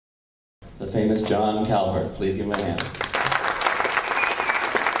the famous John Calvert. Please give him a hand.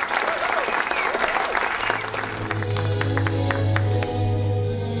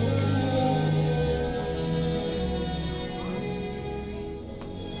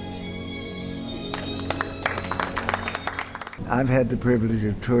 I've had the privilege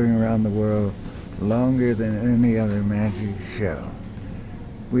of touring around the world longer than any other magic show.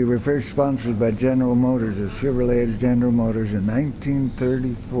 We were first sponsored by General Motors, a Chevrolet General Motors, in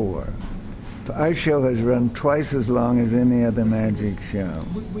 1934. Our show has run twice as long as any other magic show.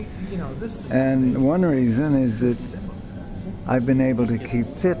 And one reason is that I've been able to keep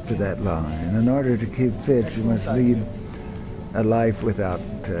fit for that long. And in order to keep fit, you must lead a life without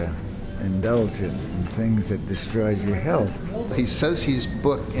indulgence in things that destroys your health. He says he's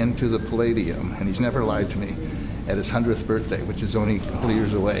booked into the Palladium, and he's never lied to me, at his 100th birthday, which is only a couple of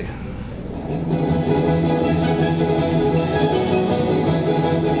years away.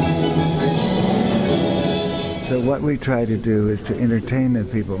 So what we try to do is to entertain the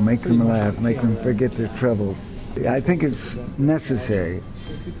people, make them laugh, make them forget their troubles. I think it's necessary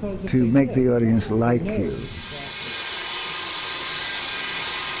to make the audience like you.